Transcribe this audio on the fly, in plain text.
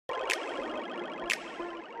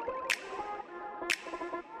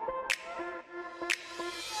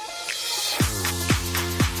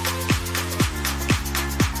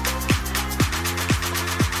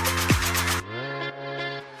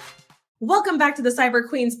Welcome back to the Cyber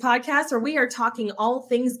Queens podcast, where we are talking all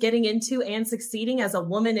things getting into and succeeding as a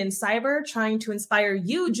woman in cyber, trying to inspire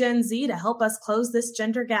you, Gen Z, to help us close this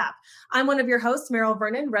gender gap. I'm one of your hosts, Meryl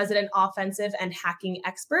Vernon, resident offensive and hacking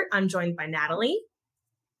expert. I'm joined by Natalie.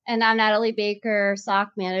 And I'm Natalie Baker,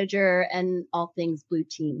 SOC manager and all things blue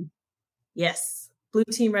team. Yes. Blue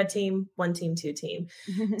team, red team, one team, two team.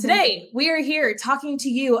 Today, we are here talking to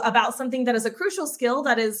you about something that is a crucial skill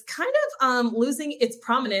that is kind of losing its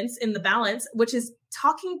prominence in the balance, which is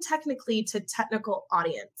talking technically to technical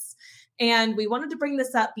audience. And we wanted to bring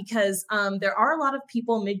this up because there are a lot of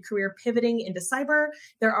people mid-career pivoting into cyber.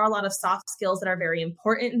 There are a lot of soft skills that are very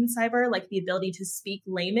important in cyber, like the ability to speak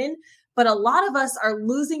layman. But a lot of us are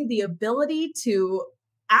losing the ability to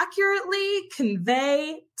accurately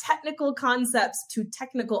convey technical concepts to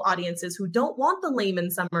technical audiences who don't want the layman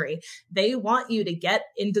summary. They want you to get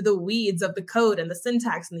into the weeds of the code and the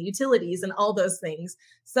syntax and the utilities and all those things.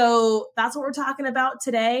 So that's what we're talking about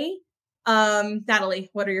today. Natalie,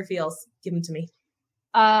 what are your feels? Give them to me.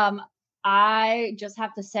 I just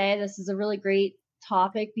have to say this is a really great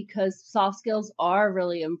topic because soft skills are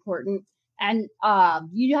really important. And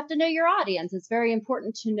you have to know your audience. It's very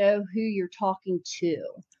important to know who you're talking to.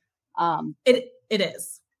 It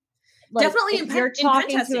is. Like definitely if you're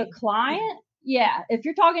talking to a client. Yeah. If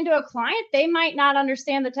you're talking to a client, they might not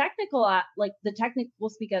understand the technical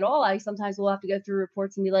speak at all. I sometimes will have to go through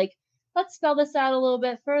reports and be like, let's spell this out a little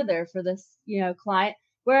bit further for this, client.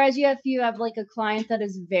 Whereas if you have like a client that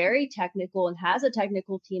is very technical and has a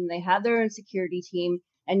technical team, they have their own security team,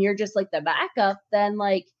 and you're just like the backup, then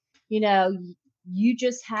you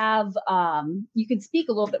just have, you can speak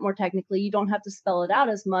a little bit more technically. You don't have to spell it out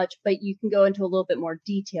as much, but you can go into a little bit more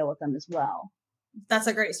detail with them as well. That's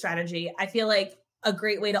a great strategy. I feel like a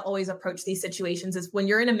great way to always approach these situations is when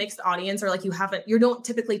you're in a mixed audience or like you don't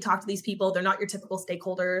typically talk to these people. They're not your typical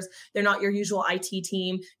stakeholders. They're not your usual IT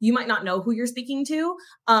team. You might not know who you're speaking to.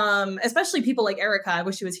 Especially people like Erica. I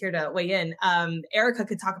wish she was here to weigh in. Erica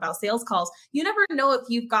could talk about sales calls. You never know if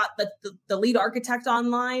you've got the lead architect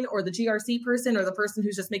online or the GRC person or the person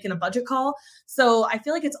who's just making a budget call. So I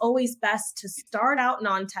feel like it's always best to start out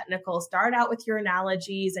non-technical, start out with your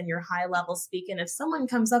analogies and your high level speak. And if someone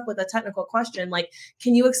comes up with a technical question, like,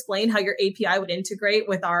 can you explain how your API would integrate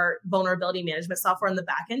with our vulnerability management software on the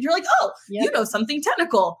back end? You're like, oh, yep. You know something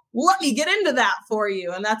technical. Let me get into that for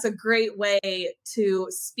you. And that's a great way to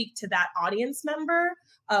speak to that audience member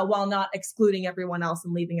while not excluding everyone else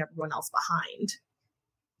and leaving everyone else behind.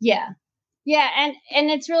 Yeah. Yeah.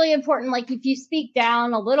 And it's really important. Like if you speak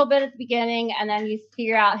down a little bit at the beginning and then you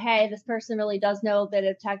figure out, hey, this person really does know a bit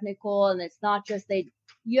of technical, and it's not just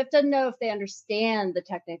you have to know if they understand the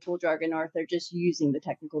technical jargon or if they're just using the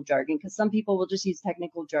technical jargon, because some people will just use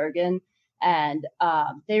technical jargon and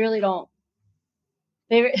they really don't.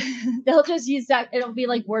 They'll just use that. It'll be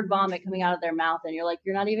like word vomit coming out of their mouth. And you're like,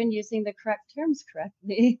 you're not even using the correct terms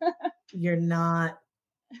correctly. You're not.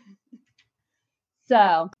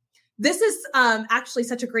 So this is actually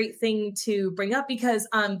such a great thing to bring up because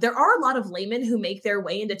there are a lot of laymen who make their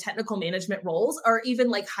way into technical management roles or even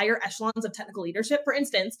like higher echelons of technical leadership. For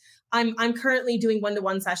instance, I'm currently doing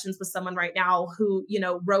one-to-one sessions with someone right now who,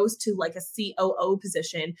 rose to like a COO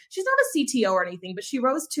position. She's not a CTO or anything, but she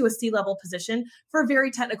rose to a C-level position for a very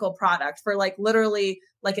technical product, for like literally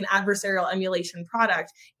like an adversarial emulation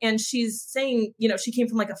product. And she's saying, she came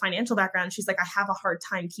from like a financial background. She's like, I have a hard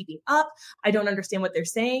time keeping up. I don't understand what they're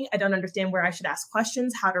saying. I don't understand where I should ask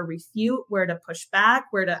questions, how to refute, where to push back,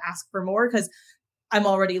 where to ask for more, because I'm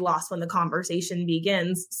already lost when the conversation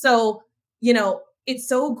begins. So, it's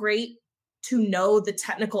so great to know the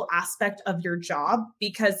technical aspect of your job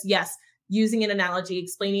because yes, using an analogy,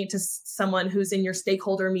 explaining it to someone who's in your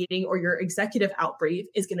stakeholder meeting or your executive outbrief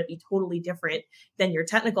is going to be totally different than your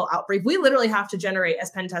technical outbrief. We literally have to generate,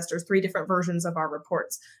 as pen testers, 3 different versions of our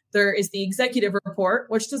reports. There is the executive report,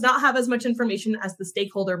 which does not have as much information as the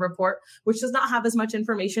stakeholder report, which does not have as much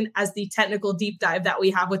information as the technical deep dive that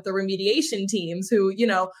we have with the remediation teams who,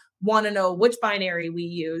 want to know which binary we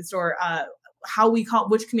used or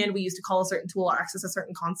which command we used to call a certain tool or access a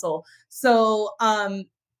certain console. So,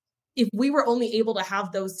 if we were only able to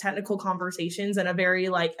have those technical conversations in a very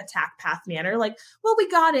like attack path manner, like, well, we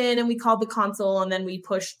got in and we called the console and then we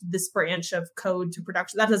pushed this branch of code to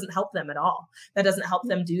production, that doesn't help them at all. That doesn't help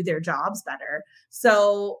them do their jobs better.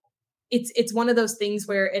 So it's one of those things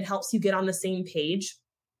where it helps you get on the same page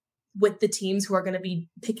with the teams who are going to be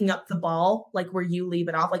picking up the ball, like where you leave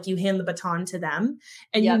it off, like you hand the baton to them.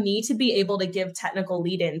 And You need to be able to give technical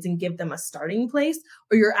lead-ins and give them a starting place,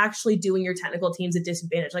 or you're actually doing your technical teams a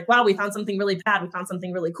disadvantage. Like, wow, we found something really bad. We found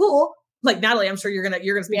something really cool. like Natalie, I'm sure you're gonna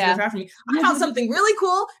speak to this after me. I have something really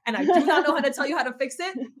cool and I do not know how to tell you how to fix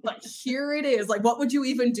it, but here it is. Like, what would you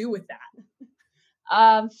even do with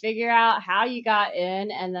that? Figure out how you got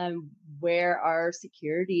in and then where our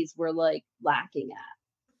securities were like lacking at.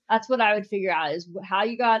 That's what I would figure out, is how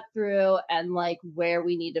you got through and like where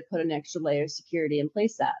we need to put an extra layer of security in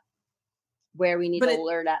place at. Where we need to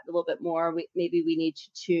alert at a little bit more. Maybe we need to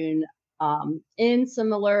tune in some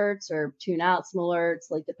alerts or tune out some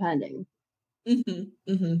alerts, like depending.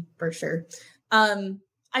 For sure. I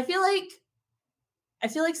feel like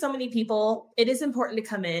so many people, it is important to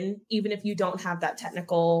come in, even if you don't have that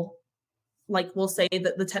technical, like we'll say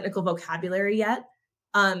that the technical vocabulary yet.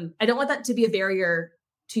 I don't want that to be a barrier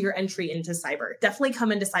to your entry into cyber. Definitely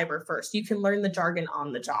come into cyber first. You can learn the jargon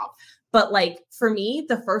on the job. But like for me,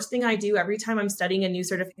 the first thing I do every time I'm studying a new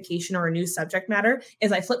certification or a new subject matter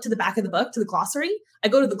is I flip to the back of the book, to the glossary. I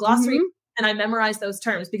go to the glossary and I memorize those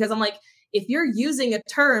terms, because I'm like, if you're using a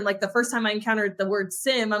term, like the first time I encountered the word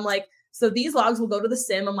SIM, I'm like, so these logs will go to the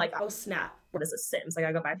SIM. I'm like, oh snap. What is a SIM? So I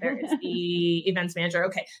gotta go back there. It's the events manager.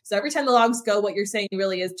 Okay. So every time the logs go, what you're saying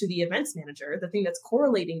really is to the events manager, the thing that's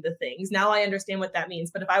correlating the things. Now I understand what that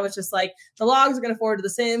means. But if I was just like, the logs are going to forward to the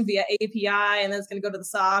SIM via API, and then it's going to go to the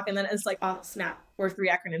SOC, and then it's like, oh snap, we're 3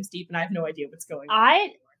 acronyms deep and I have no idea what's going on.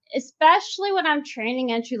 Especially when I'm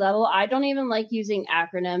training entry level, I don't even like using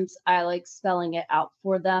acronyms. I like spelling it out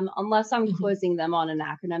for them, unless I'm quizzing them on an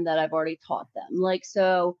acronym that I've already taught them. Like,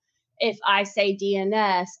 so if I say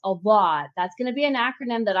DNS a lot, that's going to be an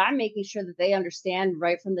acronym that I'm making sure that they understand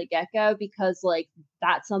right from the get-go, because like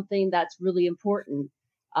that's something that's really important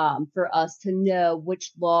for us to know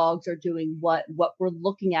which logs are doing what we're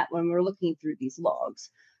looking at when we're looking through these logs.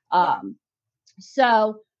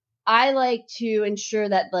 So I like to ensure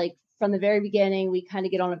that like from the very beginning, we kind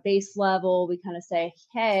of get on a base level. We kind of say,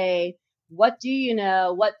 hey, what do you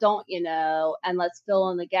know? What don't you know? And let's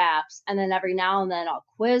fill in the gaps. And then every now and then I'll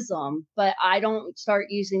quiz them, but I don't start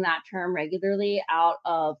using that term regularly out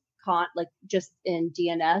of like just in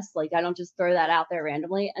DNS. Like I don't just throw that out there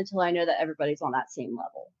randomly until I know that everybody's on that same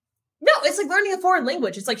level. No, it's like learning a foreign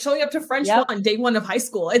language. It's like showing up to French 1 day 1 of high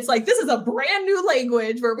school. It's like, this is a brand new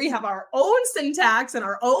language where we have our own syntax and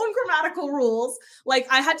our own grammatical rules. Like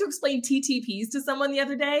I had to explain TTPs to someone the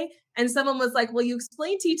other day, and someone was like, well, you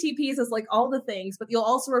explain TTPs as like all the things, but you'll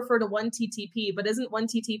also refer to one TTP, but isn't one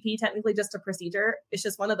TTP technically just a procedure? It's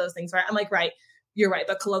just one of those things, right? I'm like, right, you're right.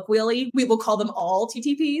 But colloquially, we will call them all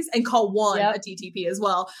TTPs and call one a TTP as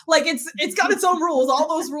well. Like it's got its own rules, all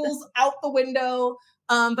those rules out the window.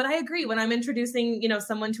 But I agree, when I'm introducing,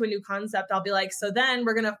 someone to a new concept, I'll be like, so then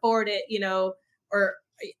we're going to forward it, DLP.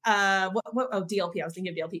 I was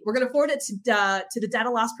thinking of DLP. We're going to forward it to the data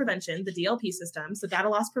loss prevention, the DLP system. So data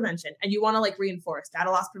loss prevention. And you want to like reinforce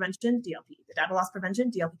data loss prevention, DLP, the data loss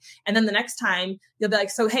prevention, DLP. And then the next time you'll be like,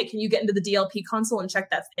 so, hey, can you get into the DLP console and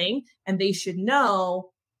check that thing? And they should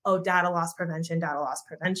know, oh, data loss prevention, data loss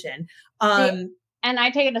prevention. And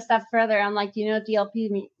I take it a step further. I'm like, do you know what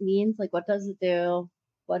DLP means? Like, what does it do?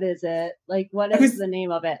 What is it? Like, what is the name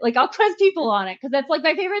of it? Like, I'll quiz people on it because that's like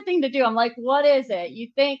my favorite thing to do. I'm like, what is it? You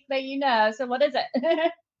think that you know, so what is it?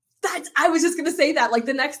 I was just going to say that. Like,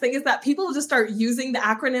 the next thing is that people will just start using the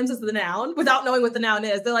acronyms as the noun without knowing what the noun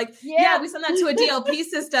is. They're like, yeah we send that to a DLP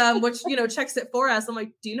system, which, checks it for us. I'm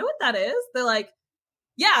like, do you know what that is? They're like,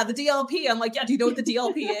 yeah, the DLP. I'm like, yeah, do you know what the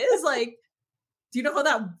DLP is? Like, do you know how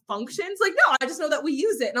that functions? Like, no, I just know that we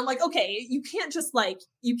use it. And I'm like, okay, you can't just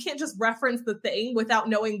reference the thing without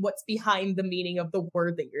knowing what's behind the meaning of the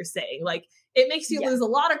word that you're saying. Like, it makes you lose a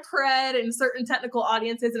lot of cred in certain technical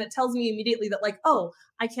audiences. And it tells me immediately that like, oh,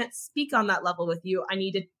 I can't speak on that level with you. I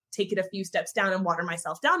need to take it a few steps down and water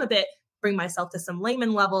myself down a bit, bring myself to some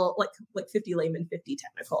layman level, like 50 layman, 50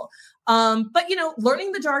 technical. But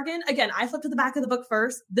learning the jargon, again, I flip to the back of the book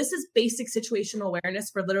first. This is basic situational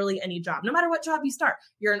awareness for literally any job, no matter what job you start.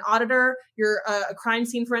 You're an auditor, you're a crime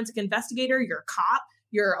scene forensic investigator, you're a cop,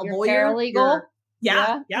 you're a lawyer. Paralegal.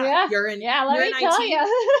 Yeah. You're in, let me tell you.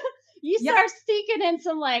 You start speaking in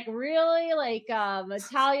some like really like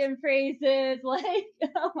Italian phrases, like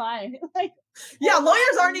oh my, like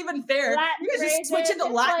lawyers aren't even fair. Latin you guys just switch into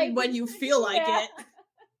Latin when you feel like it.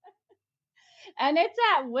 And it's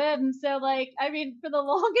at whim. So like, I mean, for the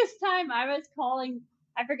longest time I was calling,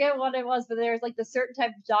 I forget what it was, but there was like the certain type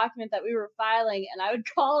of document that we were filing, and I would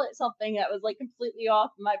call it something that was like completely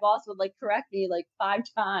off. And my boss would like correct me like 5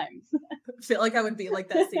 times. I feel like I would be like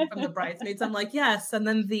that scene from The Bridesmaids. I'm like, yes. And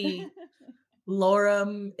then the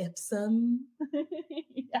lorem ipsum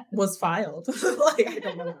was filed. Like, I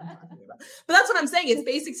don't know what I'm talking about. that's what I'm saying. It's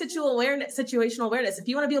basic situational awareness. If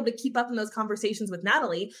you want to be able to keep up in those conversations with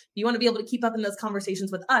Natalie, if you want to be able to keep up in those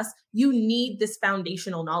conversations with us, you need this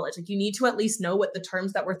foundational knowledge. Like you need to at least know what the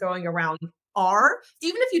terms that we're throwing around are.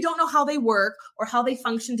 Even if you don't know how they work or how they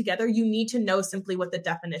function together, you need to know simply what the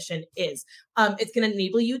definition is. It's going to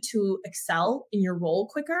enable you to excel in your role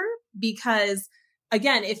quicker because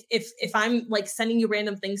again, if I'm like sending you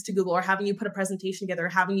random things to Google or having you put a presentation together or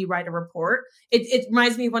having you write a report, it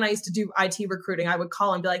reminds me of when I used to do IT recruiting. I would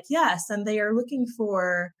call and be like, yes, and they are looking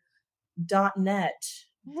for .NET.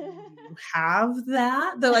 Do you have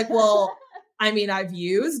that? They're like, well, I mean, I've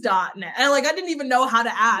used .NET. And like, I didn't even know how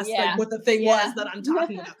to ask like what the thing was that I'm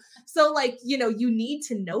talking about. So like, you know, you need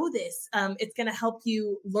to know this. It's going to help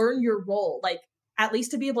you learn your role, like at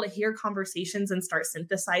least to be able to hear conversations and start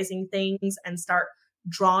synthesizing things and start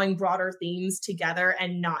drawing broader themes together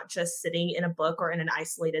and not just sitting in a book or in an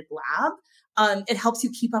isolated lab. It helps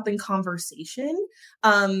you keep up in conversation.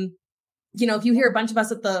 You know, if you hear a bunch of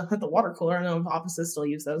us at the water cooler, I don't know if offices still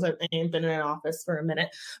use those. I ain't been in an office for a minute.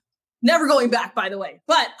 Never going back, by the way.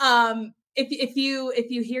 But if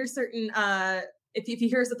you hear certain if you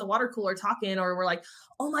hear us at the water cooler talking, or we're like,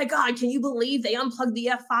 oh my God, can you believe they unplugged the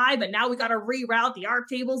F5 and now we got to reroute the ARC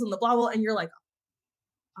tables and the blah blah, and you're like,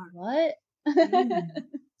 what?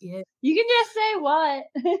 Yeah. You can just say what.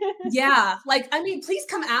 Yeah. Like, I mean, please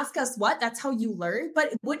come ask us what. That's how you learn.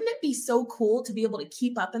 But wouldn't it be so cool to be able to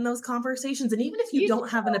keep up in those conversations? And even if you don't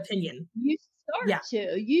have an opinion. You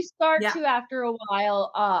start to after a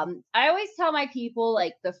while. I always tell my people,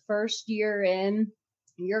 like, the first year in,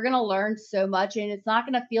 you're going to learn so much, and it's not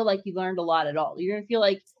going to feel like you learned a lot at all. You're going to feel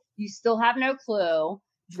like you still have no clue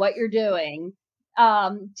what you're doing.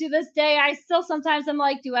 To this day, I still sometimes I'm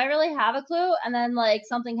like, do I really have a clue? And then like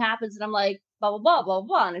something happens and I'm like, blah, blah, blah, blah,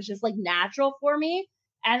 blah. And it's just like natural for me.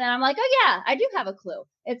 And then I'm like, oh yeah, I do have a clue.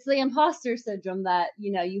 It's the imposter syndrome that,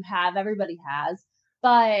 you know, you have, everybody has.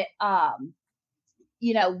 But,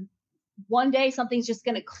 you know, one day something's just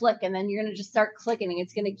going to click, and then you're going to just start clicking, and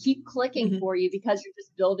it's going to keep clicking for you because you're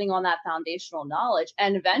just building on that foundational knowledge.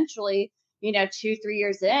 And eventually, you know, 2-3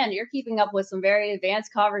 years in, you're keeping up with some very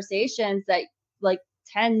advanced conversations that like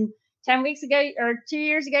 10 weeks ago or 2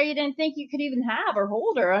 years ago, you didn't think you could even have or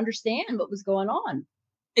hold or understand what was going on.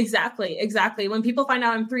 Exactly. When people find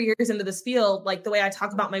out I'm 3 years into this field, like the way I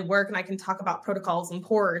talk about my work, and I can talk about protocols and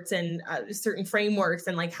ports and certain frameworks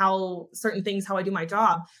and like how certain things, how I do my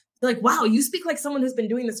job. They're like, wow, you speak like someone who's been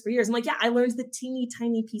doing this for years. I'm like, yeah, I learned the teeny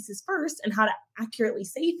tiny pieces first and how to accurately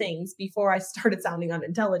say things before I started sounding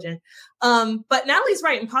unintelligent. But Natalie's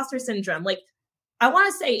right. Imposter syndrome. Like, I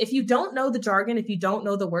want to say, if you don't know the jargon, if you don't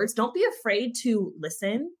know the words, don't be afraid to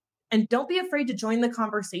listen, and don't be afraid to join the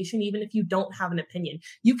conversation, even if you don't have an opinion.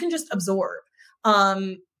 You can just absorb.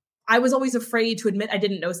 I was always afraid to admit I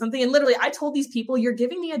didn't know something. And literally, I told these people, you're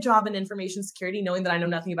giving me a job in information security, knowing that I know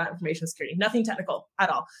nothing about information security, nothing technical at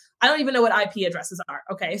all. I don't even know what IP addresses are.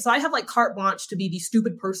 Okay. So I have like carte blanche to be the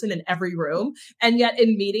stupid person in every room. And yet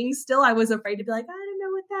in meetings still, I was afraid to be like, I don't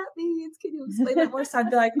know what that means. Can you explain that more? So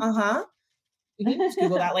I'd be like,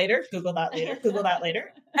 Google that later. Google that later. Google that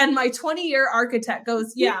later. And my 20-year architect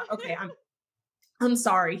goes, yeah, okay, I'm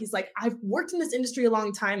sorry. He's like, I've worked in this industry a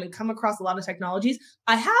long time and come across a lot of technologies.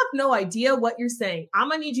 I have no idea what you're saying. I'm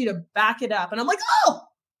going to need you to back it up. And I'm like, oh,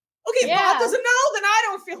 okay, Bob doesn't know, then I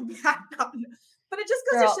don't feel bad. But it just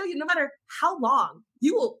goes to show you, no matter how long,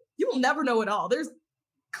 you will never know it all. There's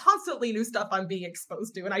constantly new stuff I'm being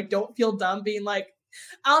exposed to. And I don't feel dumb being like,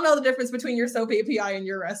 I don't know the difference between your SOAP API and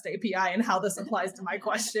your REST API and how this applies to my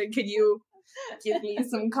question. Can you give me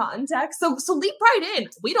some context? So leap right in.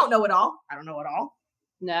 We don't know it all. I don't know it all.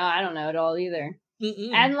 No, I don't know it all either.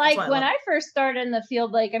 And like when I first started in the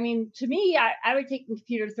field, like, I mean, to me, I would take the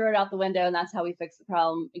computer, throw it out the window, and that's how we fix the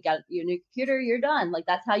problem. You got your new computer, you're done. Like,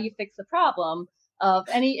 that's how you fix the problem of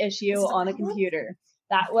any issue on a computer.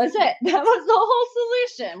 That was it. That was the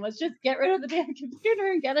whole solution, was just get rid of the damn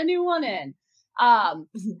computer and get a new one in.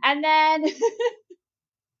 And then,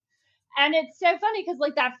 and it's so funny because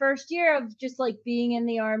like that first year of just like being in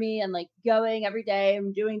the Army and like going every day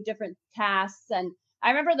and doing different tasks. And I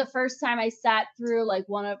remember the first time I sat through like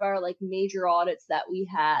one of our like major audits that we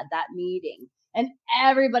had, that meeting, and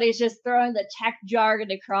everybody's just throwing the tech jargon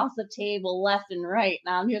across the table left and right.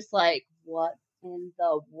 And I'm just like, what in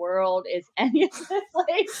the world is any of this?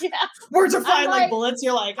 Like, words are flying like bullets.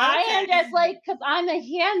 You're like, okay. I am just like, because I'm a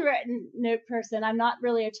handwritten note person. I'm not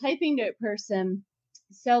really a typing note person.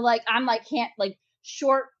 So like, I'm like, can't like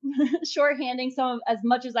shorthanding some of as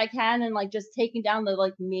much as I can and like just taking down the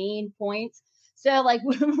like main points. So like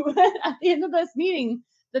at the end of this meeting,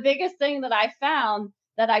 the biggest thing that I found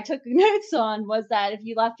that I took notes on was that if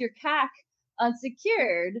you left your CAC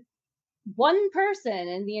unsecured, one person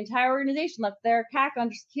in the entire organization left their CAC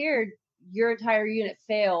unsecured, your entire unit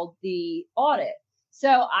failed the audit. So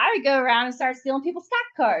I would go around and start stealing people's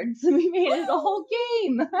CAC cards. And we made it a whole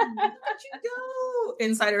game. How'd you go?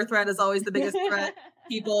 Insider threat is always the biggest threat.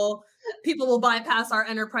 People will bypass our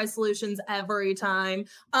enterprise solutions every time.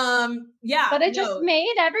 Yeah. But it just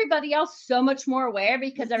made everybody else so much more aware,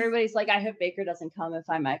 because everybody's like, I hope Baker doesn't come and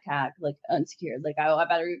find my CAC like unsecured. Like, I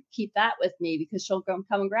better keep that with me because she'll come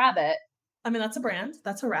and grab it. I mean, that's a brand.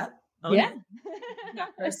 That's a rep. Oh, yeah.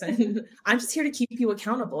 That person. I'm just here to keep you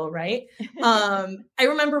accountable, right? I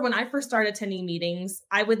remember when I first started attending meetings,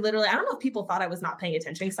 I would literally, I don't know if people thought I was not paying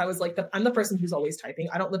attention, because I was like, I'm the person who's always typing.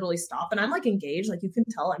 I don't literally stop, and I'm like engaged. Like, you can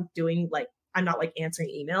tell I'm doing like, I'm not like answering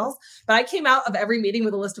emails, but I came out of every meeting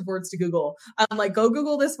with a list of words to Google. I'm like, go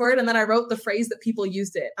Google this word. And then I wrote the phrase that people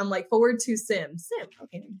used it. I'm like, forward to SIM.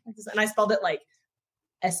 Okay. And I spelled it like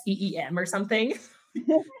SEEM or something.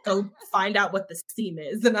 Go find out what the SEAM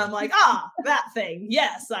is. And I'm like, that thing.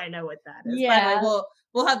 Yes, I know what that is. Yeah. But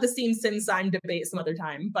we'll have the SIM sign debate some other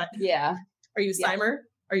time. But yeah. Are you a Simer?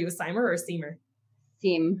 Are you a Simer or a Seamer?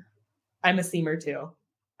 Seam. I'm a Seamer too.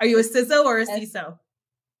 Are you a CISO or a CISO?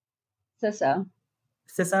 CISO.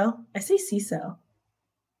 CISO? I say CISO.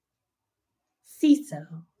 CISO.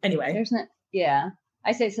 Anyway. There's no, yeah.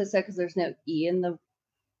 I say CISO because there's no E in the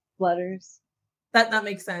letters. That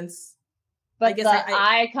makes sense. But I guess the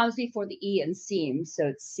I comes before the E in seam, so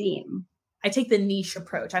it's seam. I take the niche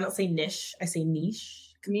approach. I don't say niche. I say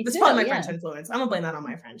niche. It's probably my French influence. I'm going to blame that on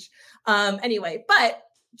my French. Anyway, but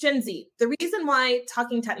Gen Z, the reason why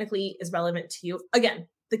talking technically is relevant to you, again,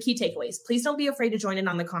 the key takeaways. Please don't be afraid to join in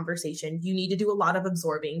on the conversation. You need to do a lot of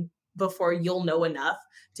absorbing before you'll know enough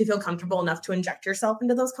to feel comfortable enough to inject yourself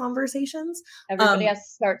into those conversations. Everybody has to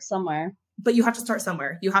start somewhere. But you have to start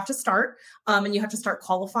somewhere. You have to start, and you have to start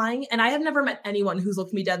qualifying. And I have never met anyone who's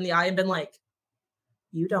looked me dead in the eye and been like,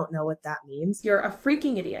 you don't know what that means. You're a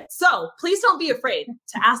freaking idiot. So please don't be afraid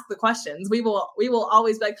to ask the questions. We will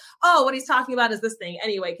always be like, oh, what he's talking about is this thing.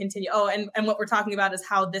 Anyway, continue. Oh, and what we're talking about is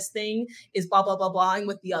how this thing is blah, blah, blah, blah, and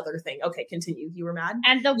with the other thing. Okay, continue. You were mad?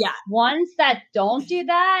 And the ones that don't do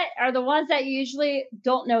that are the ones that usually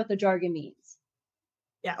don't know what the jargon means.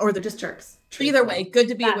 Yeah, or they're just jerks. Either way, good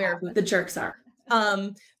to be aware of who the jerks are.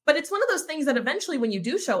 But it's one of those things that eventually when you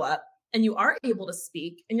do show up and you are able to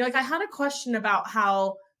speak and you're like, I had a question about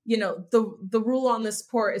how, the rule on this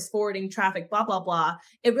port is forwarding traffic, blah, blah, blah.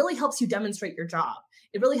 It really helps you demonstrate your job.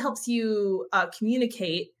 It really helps you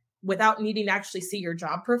communicate without needing to actually see your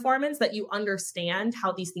job performance, that you understand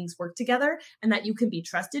how these things work together and that you can be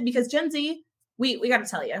trusted. Because Gen Z, we got to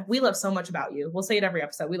tell you, we love so much about you. We'll say it every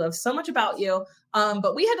episode. We love so much about you.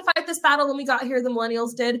 But we had to fight this battle when we got here. The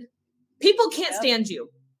millennials did. People can't stand you.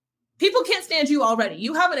 People can't stand you already.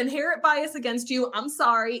 You have an inherent bias against you. I'm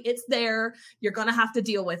sorry. It's there. You're going to have to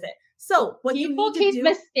deal with it. So what people you need to keep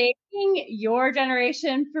mistaking your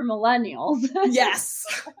generation for millennials. Yes.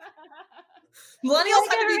 Millennials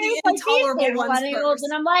have to be the intolerable ones first.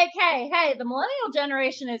 And I'm like, hey, the millennial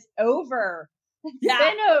generation is over. Yeah. It's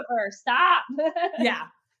been over. Stop. Yeah.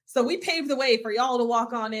 So we paved the way for y'all to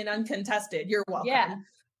walk on in uncontested. You're welcome. Yeah.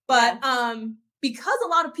 But because a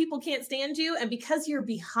lot of people can't stand you and because you're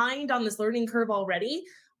behind on this learning curve already,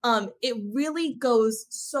 it really goes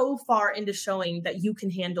so far into showing that you can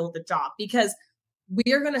handle the job, because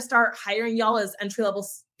we are going to start hiring y'all as entry-level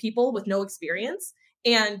people with no experience.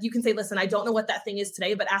 And you can say, listen, I don't know what that thing is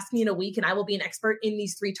today, but ask me in a week and I will be an expert in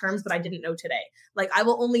these 3 terms that I didn't know today. Like, I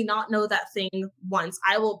will only not know that thing once.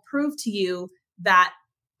 I will prove to you that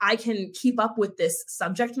I can keep up with this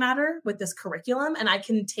subject matter, with this curriculum, and I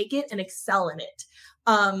can take it and excel in it.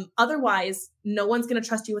 Otherwise, no one's going to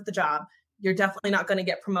trust you with the job. You're definitely not going to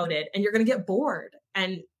get promoted and you're going to get bored.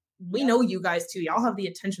 And we know you guys too. Y'all have the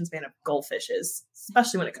attention span of goldfishes,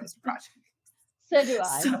 especially when it comes to projects. So do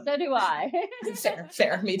I. So do I.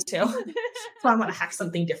 Fair. Me too. So I want to hack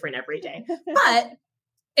something different every day. But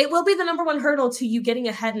it will be the number one hurdle to you getting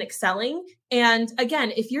ahead and excelling. And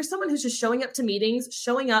again, if you're someone who's just showing up to meetings,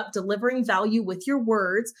 showing up, delivering value with your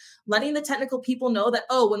words, letting the technical people know that,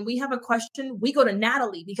 oh, when we have a question, we go to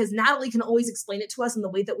Natalie because Natalie can always explain it to us in the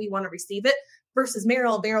way that we want to receive it, versus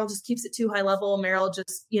Meryl. Meryl just keeps it too high level. Meryl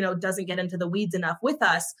just, doesn't get into the weeds enough with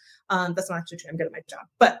us. That's not actually true. I'm good at my job.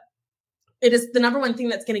 But it is the number one thing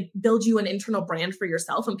that's going to build you an internal brand for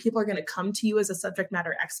yourself, and people are going to come to you as a subject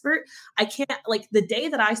matter expert. I can't, the day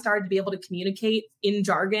that I started to be able to communicate in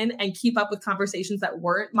jargon and keep up with conversations that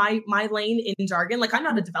weren't my lane in jargon, like, I'm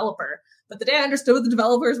not a developer, but the day I understood what the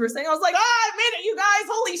developers were saying, I was like, I made it, you guys,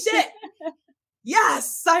 holy shit.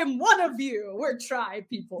 Yes, I'm one of you. We're tribe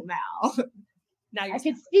people now. Now I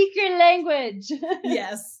can speak your language.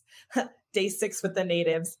 Yes. Day 6 with the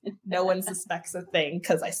natives. No one suspects a thing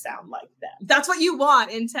because I sound like them. That's what you want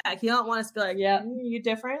in tech. You don't want us to be like, yeah, you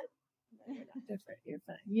different? No, you're not different. You're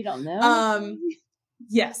fine. You don't know.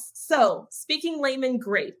 Yes. So speaking layman,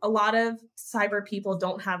 great. A lot of cyber people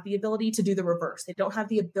don't have the ability to do the reverse. They don't have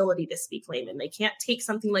the ability to speak layman. They can't take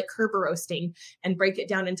something like Kerber roasting and break it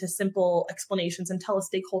down into simple explanations and tell a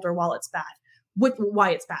stakeholder why it's bad,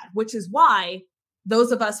 which is why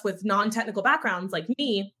those of us with non-technical backgrounds like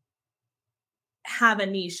me have a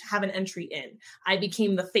niche, have an entry in. I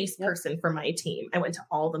became the face person for my team. I went to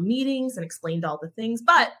all the meetings and explained all the things,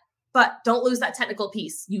 but don't lose that technical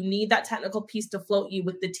piece. You need that technical piece to float you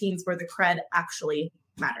with the teams where the cred actually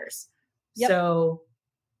matters. So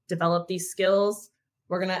develop these skills.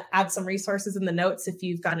 We're going to add some resources in the notes if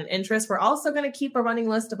you've got an interest. We're also going to keep a running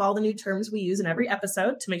list of all the new terms we use in every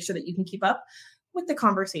episode to make sure that you can keep up with the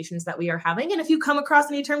conversations that we are having. And if you come across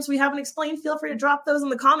any terms we haven't explained, feel free to drop those in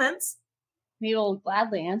the comments. We will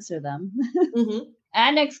gladly answer them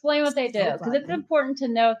and explain what they do, because it's important to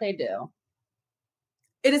know what they do.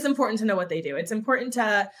 It is important to know what they do. It's important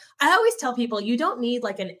I always tell people, you don't need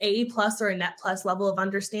like an A+ or a Net+ level of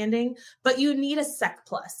understanding, but you need a Sec+.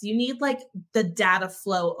 You need like the data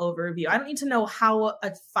flow overview. I don't need to know how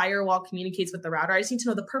a firewall communicates with the router. I just need to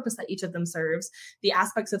know the purpose that each of them serves, the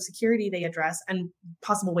aspects of security they address, and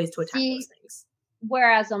possible ways to attack those things.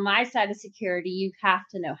 Whereas on my side of security, you have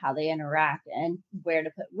to know how they interact and where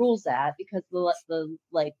to put rules at, because the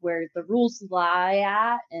where the rules lie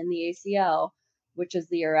at in the ACL, which is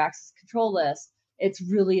the Your Access Control List, it's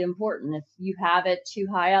really important. If you have it too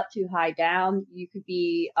high up, too high down, you could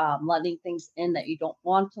be letting things in that you don't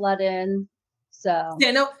want to let in. So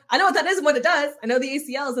yeah, no, I know what that is and what it does. I know the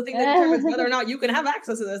ACL is the thing that determines whether or not you can have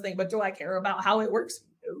access to this thing, but do I care about how it works?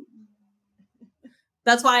 No.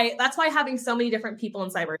 That's why having so many different people in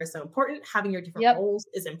cyber is so important. Having your different roles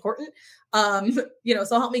is important. So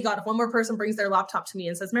help me God, if one more person brings their laptop to me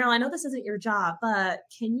and says, Meryl, I know this isn't your job, but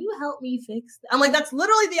can you help me fix that? I'm like, that's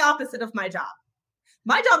literally the opposite of my job.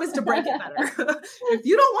 My job is to break it better. If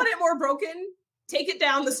you don't want it more broken, take it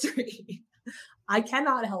down the street. I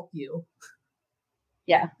cannot help you.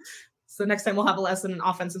 Yeah. So next time we'll have a lesson in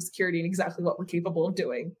offensive security and exactly what we're capable of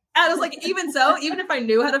doing. And I was like, even if I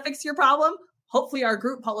knew how to fix your problem, hopefully our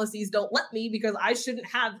group policies don't let me, because I shouldn't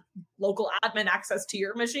have local admin access to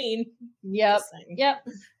your machine. You're gonna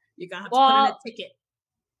have to put in a ticket.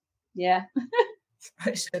 Yeah.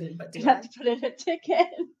 I shouldn't, but you have to put in a ticket.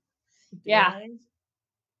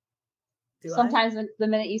 Sometimes the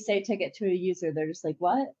minute you say ticket to a user, they're just like,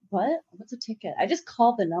 what? What's a ticket? I just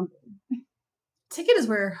call the number. Ticket is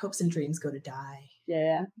where hopes and dreams go to die.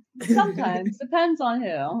 Yeah. Sometimes. Depends on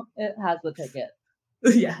who it has the ticket.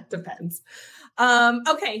 Yeah, depends.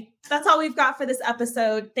 Okay, that's all we've got for this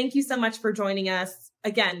episode. Thank you so much for joining us.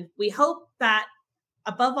 Again, we hope that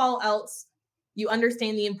above all else, you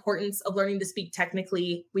understand the importance of learning to speak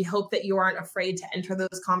technically. We hope that you aren't afraid to enter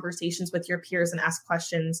those conversations with your peers and ask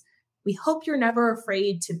questions. We hope you're never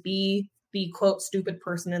afraid to be the quote stupid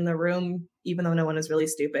person in the room, even though no one is really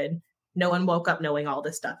stupid. No one woke up knowing all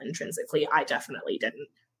this stuff intrinsically. I definitely didn't.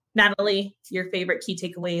 Natalie, your favorite key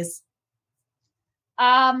takeaways?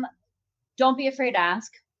 Don't be afraid to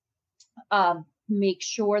ask. Make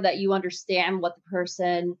sure that you understand what the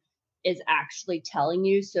person is actually telling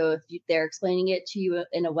you. So if they're explaining it to you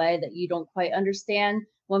in a way that you don't quite understand,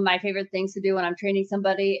 one of my favorite things to do when I'm training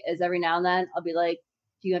somebody is every now and then I'll be like,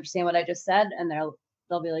 do you understand what I just said? And they'll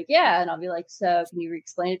be like, yeah. And I'll be like, so can you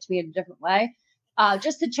explain it to me in a different way?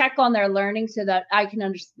 Just to check on their learning so that I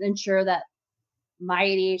can ensure that my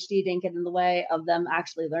ADHD didn't get in the way of them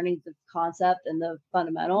actually learning the concept and the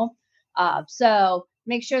fundamental. So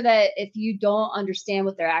make sure that if you don't understand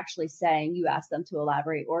what they're actually saying, you ask them to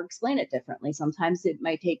elaborate or explain it differently. Sometimes it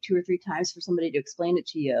might take 2 or 3 times for somebody to explain it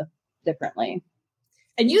to you differently.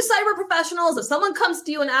 And you cyber professionals, if someone comes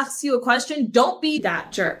to you and asks you a question, don't be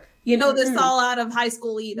that jerk. You know this all out of high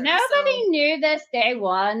school either. Nobody knew this day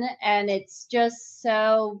one, and it's just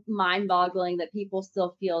so mind-boggling that people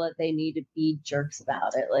still feel that they need to be jerks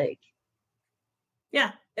about it. Like,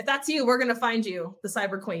 yeah, if that's you, we're gonna find you, the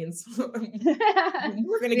cyber queens. We're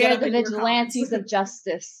gonna get the vigilantes of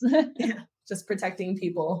justice. Yeah, just protecting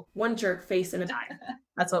people. One jerk face in a time.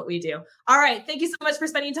 That's what we do. All right. Thank you so much for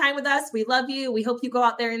spending time with us. We love you. We hope you go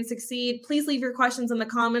out there and succeed. Please leave your questions in the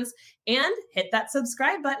comments and hit that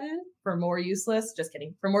subscribe button for more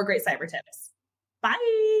for more great cyber tips. Bye.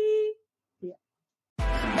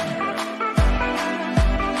 Yeah.